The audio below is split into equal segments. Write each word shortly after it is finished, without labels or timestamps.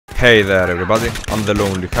Hey there everybody, I'm the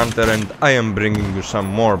Lonely Hunter and I am bringing you some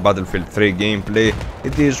more Battlefield 3 gameplay.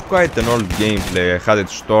 It is quite an old gameplay, I had it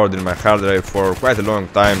stored in my hard drive for quite a long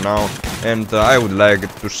time now, and I would like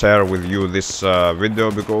to share with you this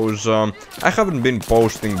video because I haven't been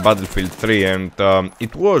posting Battlefield 3 and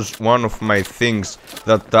it was one of my things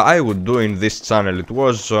that I would do in this channel. It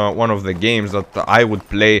was one of the games that I would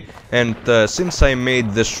play, and since I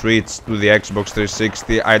made the switch to the Xbox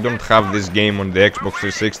 360, I don't have this game on the Xbox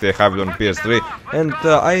 360, I have it on PS3, and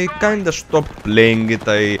I kinda stopped playing it.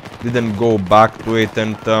 I didn't go back to it,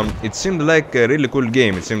 and it seemed like a really cool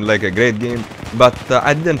game, it seemed like a great game, but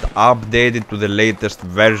I didn't update it to the latest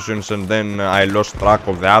versions, and then I lost track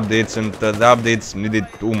of the updates, and the updates needed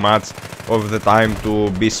too much of the time to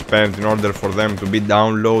be spent in order for them to be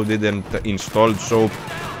downloaded and installed, so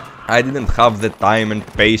I didn't have the time and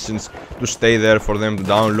patience to stay there for them to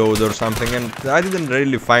download or something, and I didn't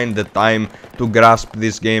really find the time to grasp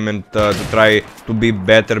this game and to try to be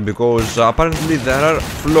better, because apparently there are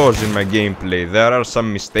flaws in my gameplay, there are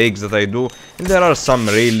some mistakes that I do, and there are some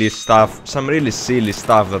really silly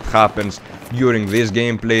stuff that happens during this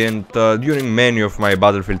gameplay and during many of my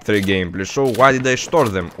Battlefield 3 gameplays. So why did I store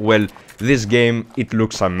them? Well, this game, it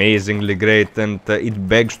looks amazingly great and it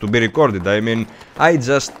begs to be recorded. I mean, I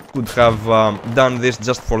just could have done this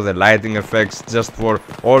just for the lighting effects, just for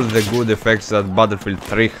all the good effects that Battlefield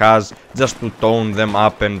 3 has, just to tone them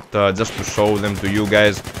up and just to show them to you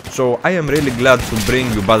guys. So I am really glad to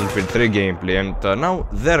bring you Battlefield 3 gameplay, and now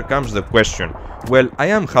there comes the question. Well, I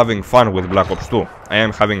am having fun with Black Ops 2, I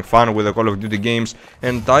am having fun with the Call of Duty games,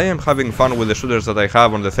 and I am having fun with the shooters that I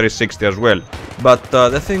have on the 360 as well. But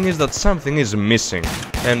the thing is that something is missing,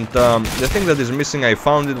 and the thing that is missing, I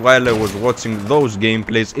found it while I was watching those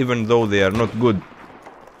gameplays, even though they are not good.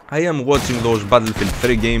 I am watching those Battlefield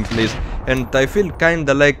 3 gameplays, and I feel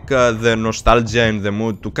kinda like the nostalgia and the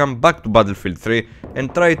mood to come back to Battlefield 3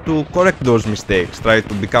 and try to correct those mistakes, try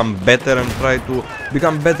to become better and try to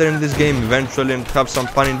become better in this game eventually and have some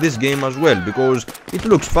fun in this game as well, because it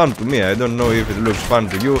looks fun to me. I don't know if it looks fun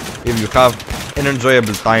to you, if you have an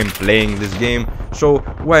enjoyable time playing this game, so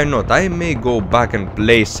why not? I may go back and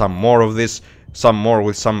play some more of this, some more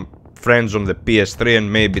with some friends on the PS3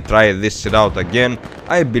 and maybe try this shit out again.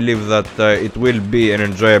 I believe that it will be an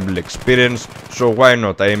enjoyable experience, so why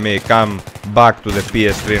not? I may come back to the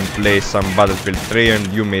PS3 and play some Battlefield 3 and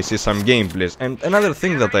you may see some gameplays. And another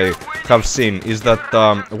thing that I have seen is that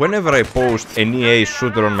whenever I post an EA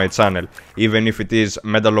shooter on my channel, even if it is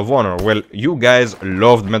Medal of Honor, well, you guys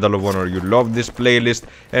loved Medal of Honor, you loved this playlist,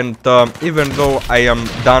 and even though I am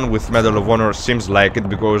done with Medal of Honor, seems like it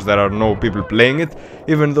because there are no people playing it,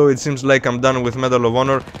 even though it seems like I'm done with Medal of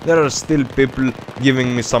Honor, there are still people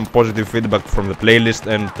giving me some positive feedback from the playlist,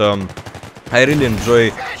 and I really enjoy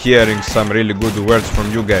hearing some really good words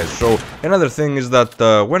from you guys. So another thing is that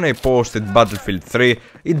when I posted Battlefield 3,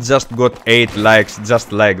 it just got 8 likes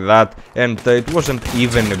just like that, and it wasn't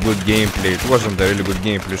even a good gameplay, it wasn't a really good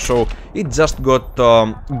gameplay, so it just got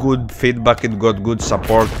good feedback, it got good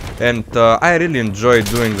support, and I really enjoy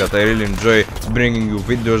doing that. I really enjoy bringing you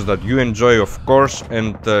videos that you enjoy, of course,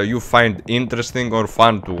 and you find interesting or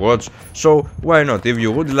fun to watch, so why not? If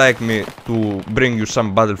you would like me to bring you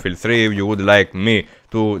some Battlefield 3, if you would like me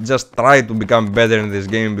to just try to become better in this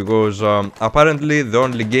game, because apparently the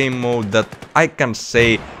only game mode that I can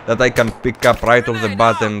say that I can pick up right off the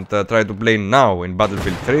bat and try to play now in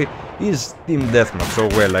Battlefield 3 is Team Deathmatch. So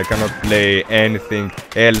well, I cannot play anything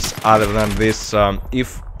else other than this.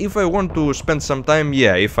 If I want to spend some time,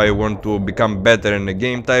 yeah, if I want to become better in a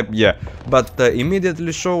game type, yeah, but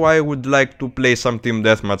immediately, so I would like to play some Team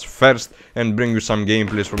Deathmatch first and bring you some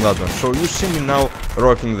gameplays from that one. So you see me now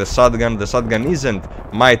rocking the shotgun. The shotgun isn't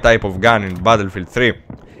my type of gun in Battlefield 3.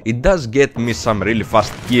 It does get me some really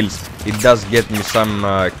fast kills, it does get me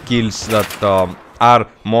some kills that are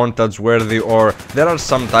montage worthy, or there are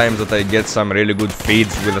some times that I get some really good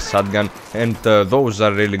feeds with a shotgun, and those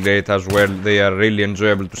are really great as well, they are really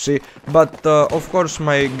enjoyable to see. But of course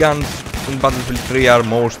my guns in Battlefield 3 are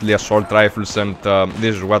mostly assault rifles, and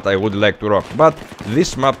this is what I would like to rock. But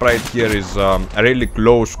this map right here is really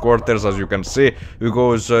close quarters, as you can see,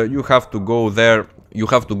 because you have to go there. You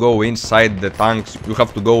have to go inside the tanks, you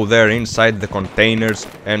have to go there inside the containers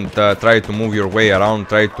and try to move your way around,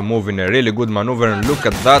 try to move in a really good maneuver, and look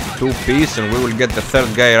at that 2-piece, and we will get the third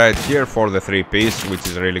guy right here for the 3-piece, which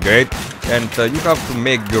is really great. And you have to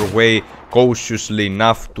make your way cautiously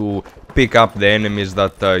enough to pick up the enemies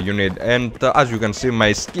that you need, and as you can see,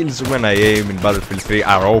 my skills when I aim in Battlefield 3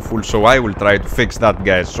 are awful, so I will try to fix that,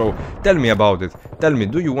 guys. So tell me about it, tell me,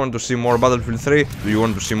 do you want to see more Battlefield 3, do you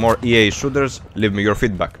want to see more EA shooters? Leave me your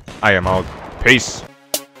feedback. I am out, peace.